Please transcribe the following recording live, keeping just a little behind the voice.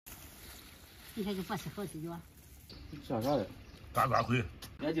你看就不吃好吃的。吃啥的？大瓜亏，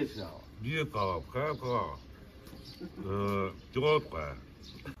俺就吃啊。鱼糕、排糕，茭白。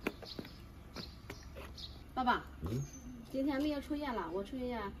爸爸，今天没有出院了，我出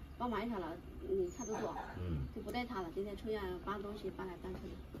院帮忙一下了，你看得多，就不带他了。今天出院搬东西搬来搬去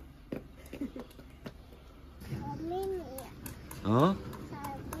的。我妹妹。嗯？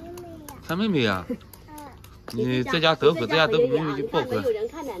小妹妹呀。他妹妹呀？你在家等会，在家等会儿就抱回来。没有人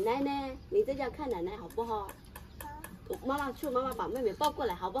看奶奶呢，你在家看奶奶好不好？妈妈把妹妹抱过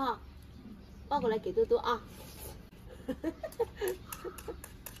来好不好？抱过来给多多啊。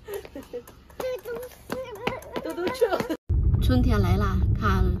多多吃。春天来了，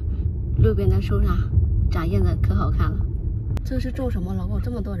看路边的树上长叶子可好看了。这是种什么？老公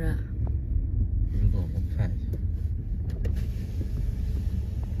这么多人。不知道，我看一下。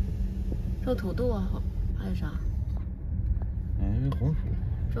种土豆啊，还有啥？红薯。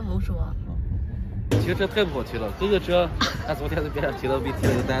种红薯啊。骑车太不好骑了，哥哥车，俺昨天在边上提到被提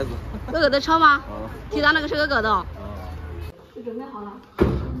了个单子。哥哥的车吗？提到那个是哥哥的。都准备好了。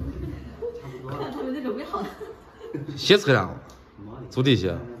看他们都准备好了。鞋测量，足底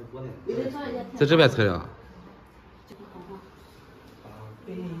鞋。在这边测量。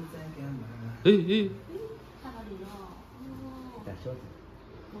哎。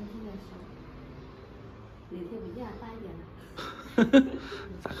哪天不见大一点的。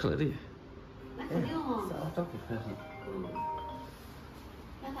咋可能的？那肯定哦。张口开始。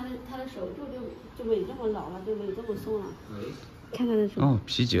那他的手就没这么老了，就没有这么松了。看他的手。哦，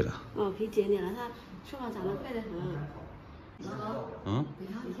皮紧了。哦，皮紧点了，他翅膀长得快得很。你看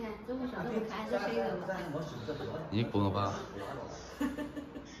这么小这么可爱，是谁的吗？你滚吧。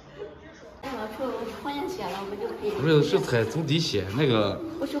我换下鞋了，我们就可以。不是，是踩足底鞋那个。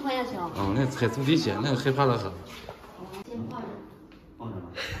不是换下鞋。哦，那踩足底鞋那个害怕了很。先放着。放着吗？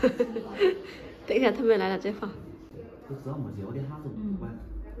等一下他们来了再放。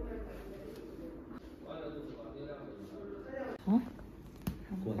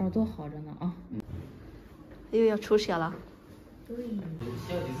耳朵好着呢啊。又要出血了。对。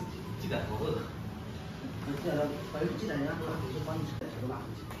鸡蛋好饿的。把鸡蛋然后拿回去帮你吃，都拿回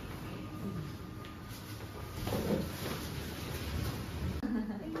去。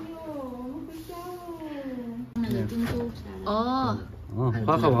那个中秋。哦。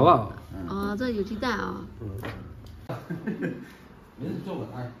花好娃娃。哦，这有鸡蛋啊。没事，坐我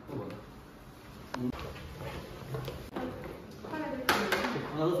的，坐我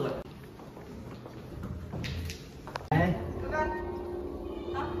的。哎。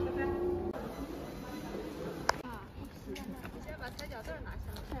先把踩脚凳拿下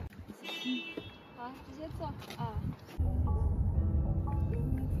来。好，直接坐啊。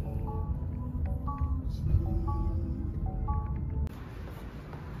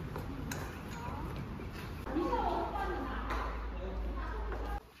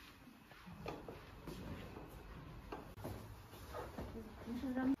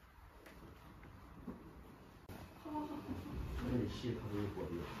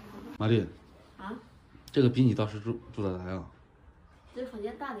玛丽。啊？这个比你当时住的哪样？这房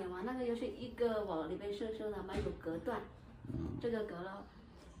间大点嘛，那个又是一个往里边深深的，嘛有隔断。这个隔了，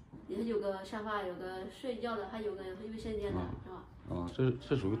也有个沙发，有个睡觉的，还有个卫生间的，是吧？哦，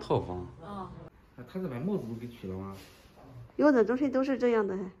这属于套房。哦。他是把帽子都给取了吗？有的东西都是这样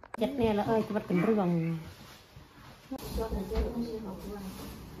的。chết nè là ơi, bắt cầm rừng.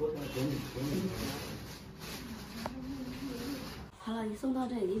 好了，你送到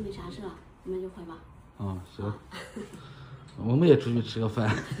这里没啥事了，你们就回吧。啊，行。我们也出去吃个饭。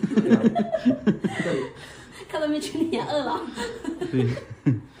看到没吃你也饿了。对，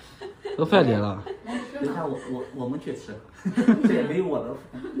都饭点了。等一下我们去吃，这也没有我的。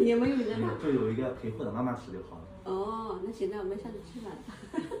也没有人。就有一个陪护的妈妈吃就好了。哦，那行，那我们下去吃饭。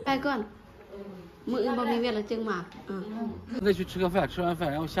拜个，没包明月了蒸嘛，再去吃个饭，吃完饭，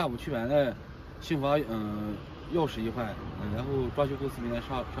然后下午去把那新房钥匙一换，然后装修公司明天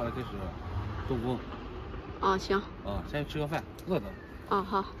上来开始动工。哦，行。啊，先去吃个饭，饿的。哦，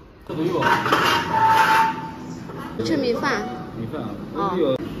好。这都有。吃米饭。米饭啊。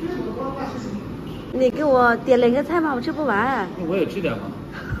哦。你给我点2个菜吧，我吃不完。我也吃点嘛。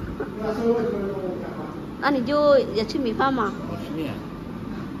那你就也吃米饭吗？我吃面。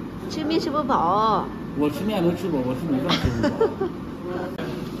吃面吃不饱。我吃面能吃饱，我吃米饭吃不饱。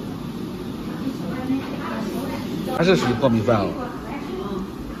还是属于泡米饭了。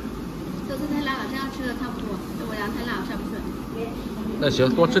这次太辣了，这样吃的差不多。这我凉太辣，下不去。那行，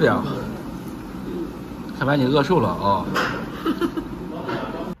多吃点。看来你饿瘦了啊。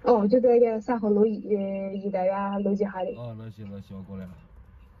哦，就在这3号楼医大院楼底下的。哦，那行，我过来了。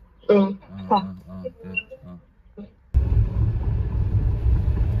嗯。对，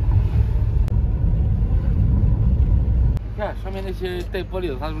看上面那些带玻璃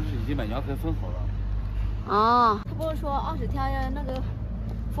的，他说是已经把阳台封好了。哦，他不是说20天那个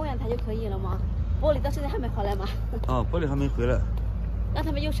封阳台就可以了吗？玻璃到现在还没回来吗？哦，玻璃还没回来。那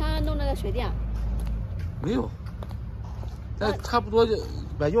他们又上弄那个水电？没有。但差不多就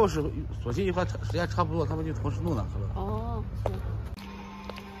把钥匙锁进一块，时间差不多，他们就同时弄那去了。哦，是。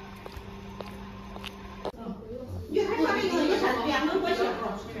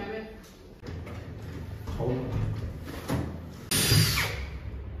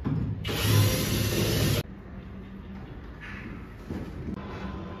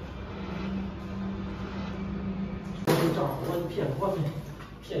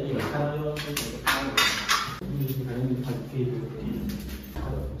骗你们看到要反正你可以他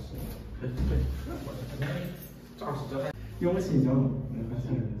的同事，对，仗势交代，用不起你交嘛，还是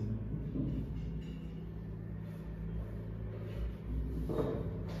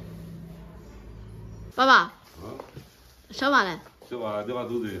爸爸，烧完了。是吧？这把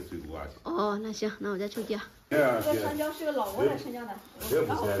都得水果啊。哦，那行，那我再去点。这个山椒是个老挝的山椒的，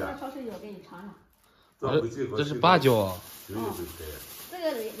然后我在超市有给你尝尝。这是芭蕉啊。这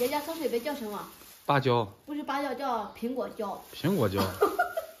个人家烧水杯叫什么？芭蕉。不是芭蕉，叫苹果椒。苹果椒。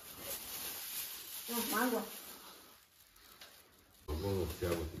芒果。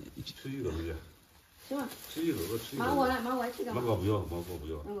吃一个去。行吧。吃一个，吃一个。芒果呢？芒果吃点。芒果不要，芒果不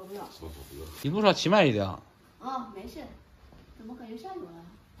要。芒果不要。你路上骑慢一点。哦，没事。怎么可能下雨了？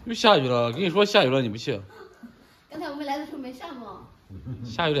又下雨了，跟你说下雨了，你不去。刚才我们来的时候没下吗？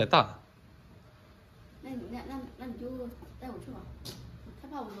下雨有点大。那你就带我去吧，害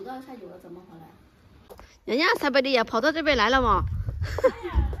怕我走到下雨了怎么回来？人家台北的也跑到这边来了嘛。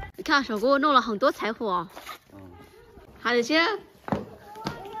你看小姑弄了很多柴火，还有些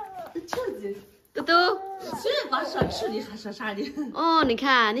豆豆，虽然把说吃的还说啥的。哦，你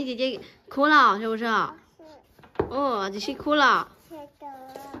看你姐姐哭了是不是？哦，姐姐哭了。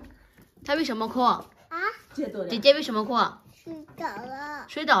她为什么哭？啊？姐姐为什么哭？睡着了。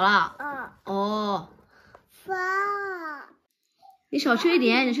睡着了。哦。你少吃一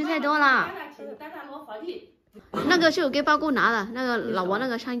点，你吃太多了。那个是我给八姑拿的，那个老挝那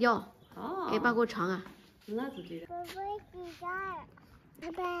个香蕉，给八姑尝啊。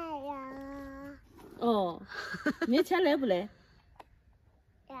哦，明天来不来？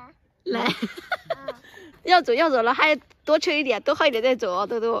来。要走了，还多吃一点，多喝一点再走，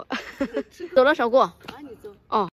豆豆。走了，小姑。哦。